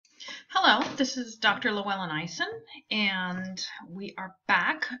Hello, this is Dr. Llewellyn Eisen, and we are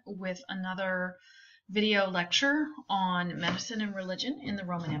back with another video lecture on medicine and religion in the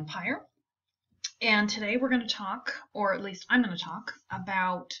Roman Empire. And today we're going to talk, or at least I'm going to talk,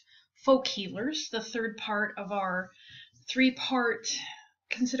 about folk healers, the third part of our three-part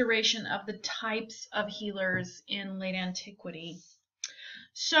consideration of the types of healers in late antiquity.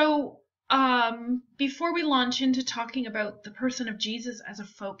 So, before we launch into talking about the person of Jesus as a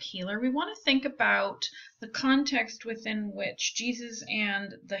folk healer, we want to think about the context within which Jesus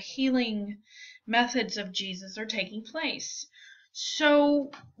and the healing methods of Jesus are taking place.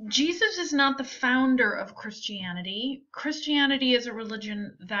 So, Jesus is not the founder of Christianity. Christianity is a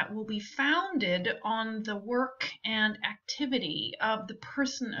religion that will be founded on the work and activity of the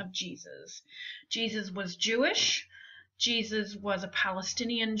person of Jesus. Jesus was Jewish. Jesus was a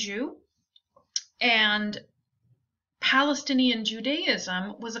Palestinian Jew, and Palestinian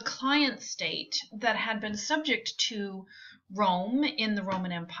Judaism was a client state that had been subject to Rome in the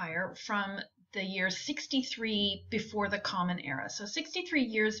Roman Empire from the year 63 before the Common Era. So 63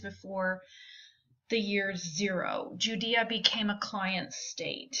 years before the year 0, Judea became a client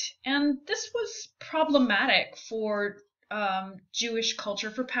state. And this was problematic for Jewish culture,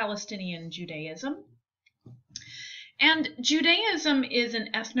 for Palestinian Judaism. And Judaism is an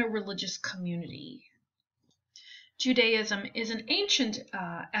ethno-religious community. Judaism is an ancient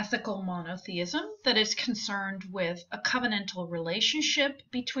ethical monotheism that is concerned with a covenantal relationship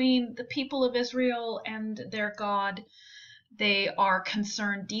between the people of Israel and their God. They are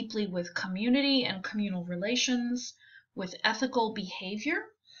concerned deeply with community and communal relations, with ethical behavior,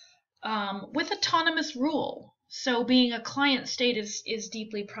 with autonomous rule. So being a client state is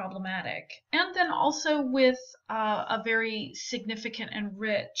deeply problematic. And then also with a very significant and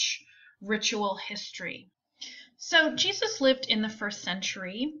rich ritual history. So Jesus lived in the 1st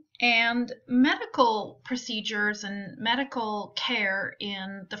century, and medical procedures and medical care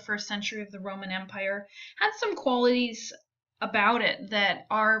in the 1st century of the Roman Empire had some qualities about it that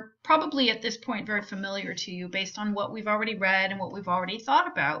are probably at this point very familiar to you based on what we've already read and what we've already thought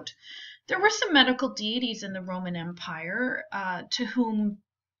about. There were some medical deities in the Roman Empire to whom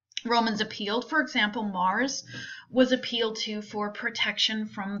Romans appealed. For example, Mars was appealed to for protection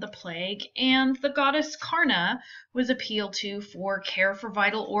from the plague, and the goddess Carna was appealed to for care for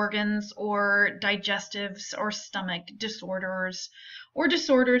vital organs or digestives or stomach disorders or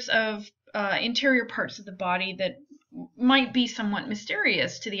disorders of interior parts of the body that might be somewhat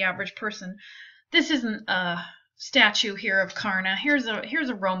mysterious to the average person. This isn't a statue here of Carna. Here's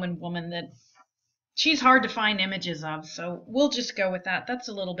a Roman woman that she's hard to find images of, so we'll just go with that. That's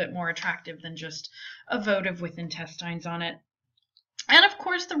a little bit more attractive than just a votive with intestines on it. And of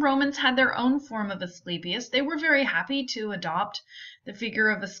course, the Romans had their own form of Asclepius. They were very happy to adopt the figure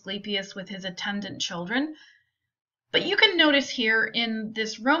of Asclepius with his attendant children. But you can notice here in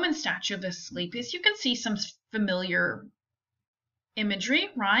this Roman statue of Asclepius, you can see some familiar imagery,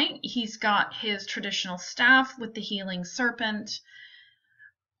 right? He's got his traditional staff with the healing serpent.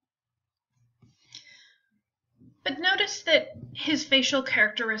 But notice that his facial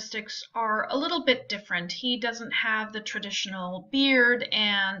characteristics are a little bit different. He doesn't have the traditional beard,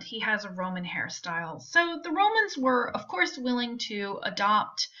 and he has a Roman hairstyle. So the Romans were, of course, willing to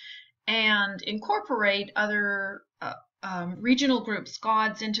adopt and incorporate other regional groups,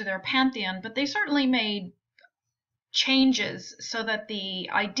 gods, into their pantheon, but they certainly made changes so that the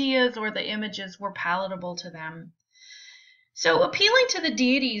ideas or the images were palatable to them. So appealing to the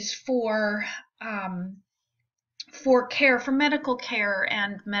deities for care, for medical care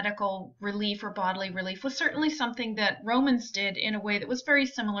and medical relief or bodily relief was certainly something that Romans did in a way that was very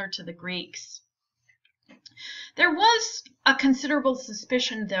similar to the Greeks. There was a considerable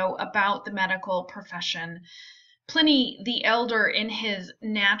suspicion, though, about the medical profession. Pliny the Elder, in his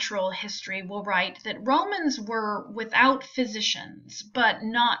Natural History, will write that Romans were without physicians, but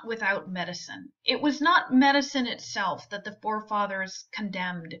not without medicine. It was not medicine itself that the forefathers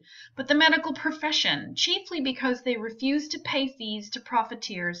condemned, but the medical profession, chiefly because they refused to pay fees to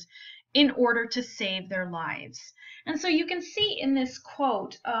profiteers in order to save their lives. And so you can see in this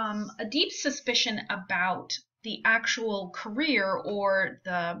quote a deep suspicion about the actual career or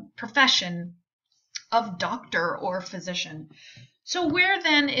the profession of doctor or physician. So where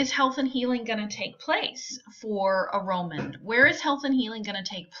then is health and healing going to take place for a Roman? Where is health and healing going to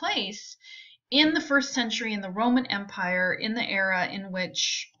take place in the 1st century in the Roman Empire, in the era in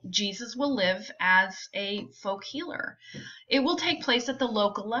which Jesus will live as a folk healer? It will take place at the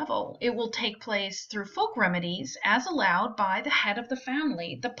local level. It will take place through folk remedies as allowed by the head of the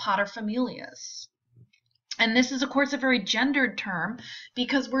family, the paterfamilias. And this is, of course, a very gendered term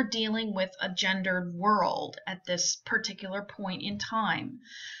because we're dealing with a gendered world at this particular point in time.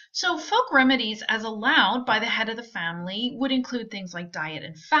 So folk remedies as allowed by the head of the family would include things like diet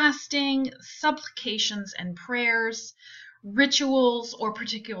and fasting, supplications and prayers, rituals or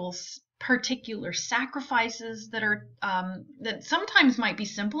particular sacrifices that are that sometimes might be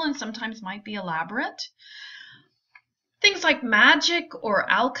simple and sometimes might be elaborate. Things like magic or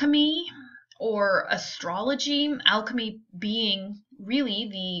alchemy or astrology, alchemy being really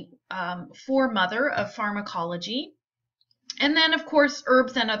the foremother of pharmacology. And then, of course,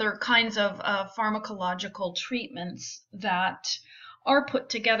 herbs and other kinds of pharmacological treatments that are put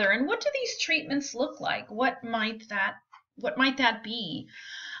together. And what do these treatments look like? What might that be?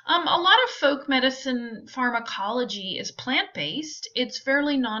 A lot of folk medicine pharmacology is plant-based. It's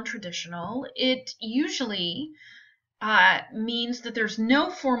fairly non-traditional. It usually means that there's no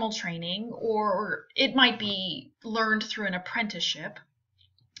formal training, or it might be learned through an apprenticeship.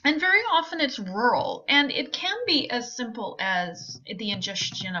 And very often it's rural, and it can be as simple as the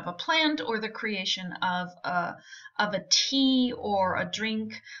ingestion of a plant or the creation of a tea or a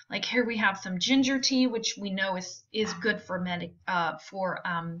drink. Like here we have some ginger tea, which we know is good for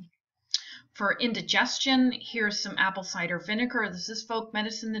indigestion. Here's some apple cider vinegar. This is folk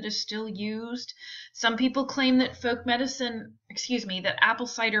medicine that is still used. Some people claim that that apple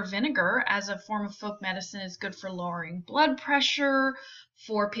cider vinegar as a form of folk medicine is good for lowering blood pressure,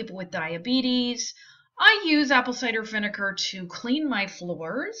 for people with diabetes. I use apple cider vinegar to clean my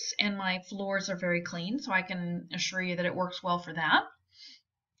floors, and my floors are very clean, so I can assure you that it works well for that.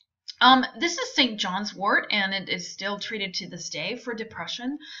 This is St. John's wort, and it is still treated to this day for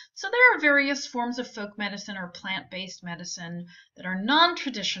depression. So there are various forms of folk medicine or plant-based medicine that are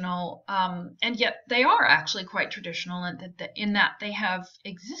non-traditional, and yet they are actually quite traditional in that they have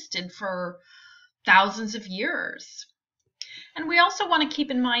existed for thousands of years. And we also want to keep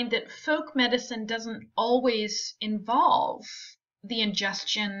in mind that folk medicine doesn't always involve the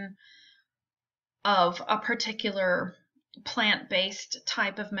ingestion of a particular plant-based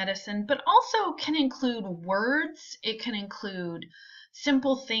type of medicine, but also can include words. It can include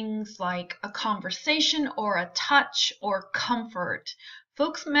simple things like a conversation or a touch or comfort.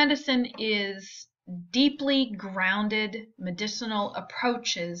 Folk medicine is deeply grounded medicinal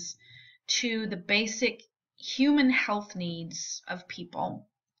approaches to the basic human health needs of people.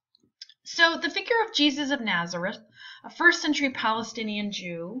 So the figure of Jesus of Nazareth, a first-century Palestinian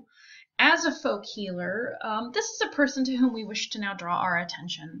Jew, as a folk healer, this is a person to whom we wish to now draw our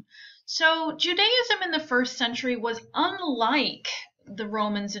attention. So Judaism in the first century was unlike the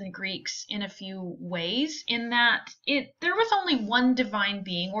Romans and Greeks in a few ways, in that there was only one divine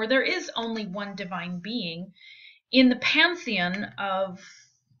being, or there is only one divine being in the pantheon of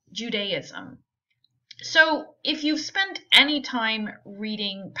Judaism. So if you've spent any time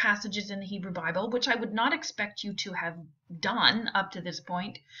reading passages in the Hebrew Bible, which I would not expect you to have done up to this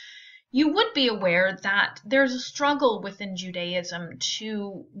point, you would be aware that there's a struggle within Judaism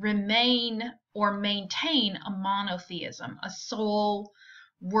to remain or maintain a monotheism, a sole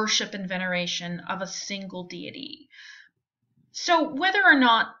worship and veneration of a single deity. So whether or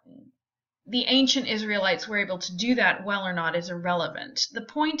not the ancient Israelites were able to do that well or not is irrelevant. The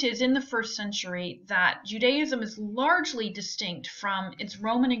point is, in the first century, that Judaism is largely distinct from its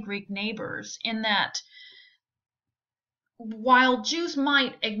Roman and Greek neighbors in that while Jews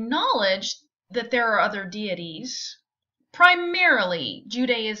might acknowledge that there are other deities, primarily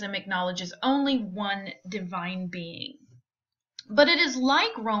Judaism acknowledges only one divine being. But it is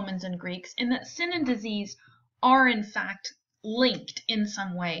like Romans and Greeks in that sin and disease are in fact linked in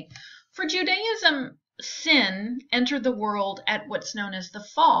some way. For Judaism, sin entered the world at what's known as the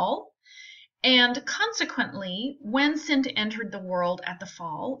fall, and consequently, when sin entered the world at the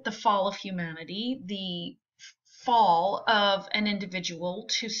fall of humanity, the fall of an individual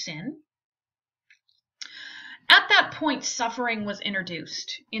to sin, at that point suffering was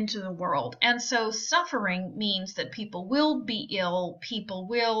introduced into the world. And so suffering means that people will be ill, people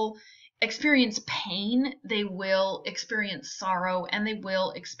will experience pain, they will experience sorrow, and they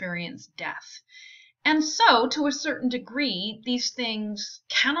will experience death. And so, to a certain degree, these things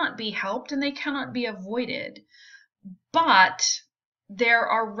cannot be helped and they cannot be avoided. But there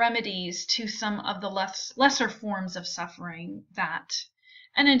are remedies to some of the lesser forms of suffering that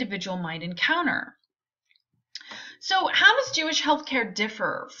an individual might encounter. So how does Jewish healthcare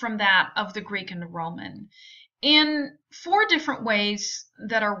differ from that of the Greek and the Roman? In 4 different ways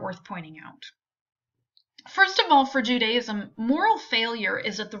that are worth pointing out. First of all, for Judaism, moral failure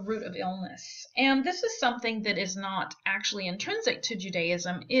is at the root of illness. And this is something that is not actually intrinsic to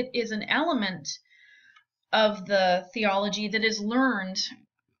Judaism. It is an element of the theology that is learned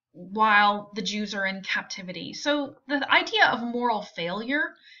while the Jews are in captivity. So the idea of moral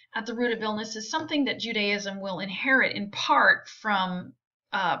failure at the root of illness is something that Judaism will inherit in part from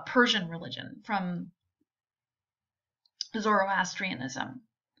Persian religion, from Zoroastrianism.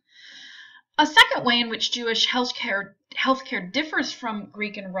 A second way in which Jewish healthcare differs from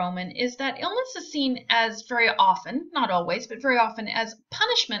Greek and Roman is that illness is seen as very often, not always, but very often as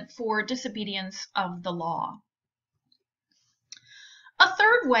punishment for disobedience of the law. A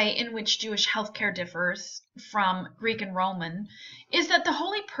third way in which Jewish healthcare differs from Greek and Roman is that the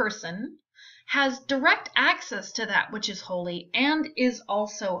holy person has direct access to that which is holy and is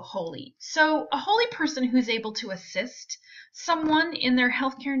also holy. So a holy person who's able to assist someone in their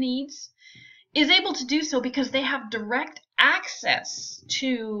healthcare needs is able to do so because they have direct access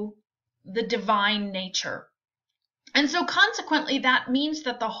to the divine nature. And so consequently, that means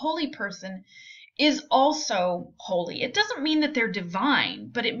that the holy person is also holy. It doesn't mean that they're divine,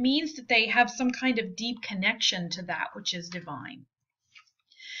 but it means that they have some kind of deep connection to that which is divine.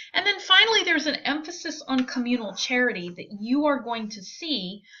 And then finally, there's an emphasis on communal charity that you are going to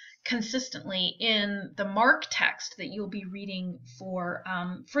see consistently in the Mark text that you'll be reading for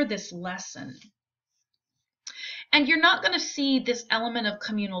this lesson. And you're not going to see this element of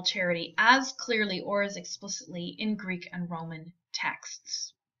communal charity as clearly or as explicitly in Greek and Roman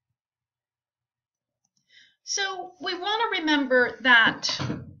texts. So we want to remember that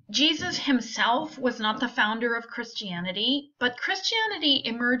Jesus himself was not the founder of Christianity, but Christianity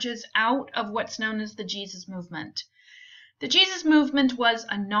emerges out of what's known as the Jesus movement. The Jesus movement was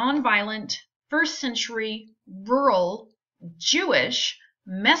a nonviolent, first century, rural, Jewish,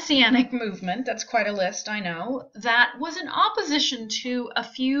 messianic movement, that's quite a list, I know, that was in opposition to a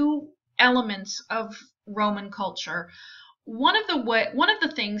few elements of Roman culture. One of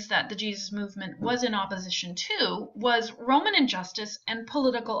the things that the Jesus movement was in opposition to was Roman injustice and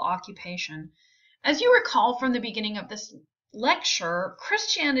political occupation. As you recall from the beginning of this lecture,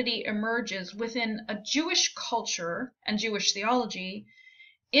 Christianity emerges within a Jewish culture and Jewish theology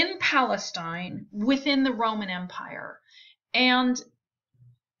in Palestine within the Roman Empire. And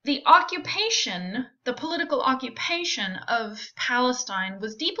the occupation, the political occupation of Palestine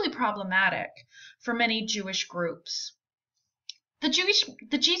was deeply problematic for many Jewish groups.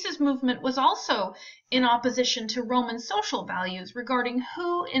 The Jesus movement was also in opposition to Roman social values regarding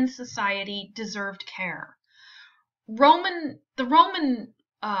who in society deserved care. The Roman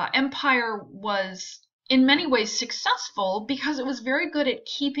Empire was in many ways successful because it was very good at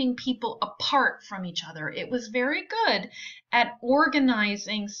keeping people apart from each other. It was very good at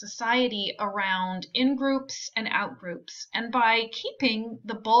organizing society around in-groups and out-groups, and by keeping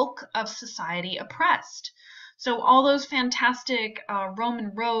the bulk of society oppressed. So all those fantastic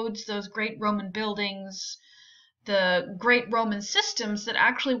Roman roads, those great Roman buildings, the great Roman systems that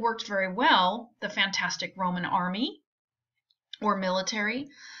actually worked very well, the fantastic Roman army or military,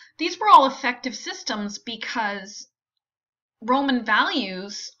 these were all effective systems because Roman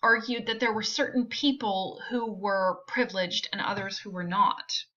values argued that there were certain people who were privileged and others who were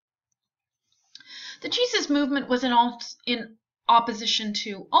not. The Jesus movement was in opposition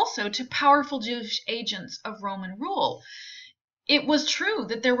also to powerful Jewish agents of Roman rule. It was true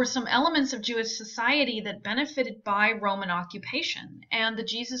that there were some elements of Jewish society that benefited by Roman occupation, and the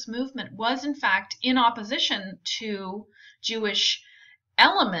Jesus movement was in fact in opposition to Jewish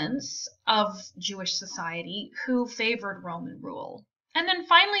elements of Jewish society who favored Roman rule. And then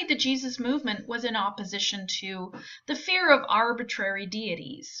finally, the Jesus movement was in opposition to the fear of arbitrary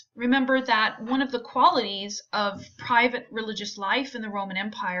deities. Remember that one of the qualities of private religious life in the Roman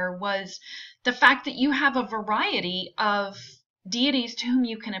Empire was the fact that you have a variety of deities to whom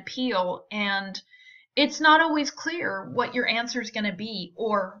you can appeal, and it's not always clear what your answer is going to be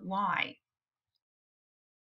or why.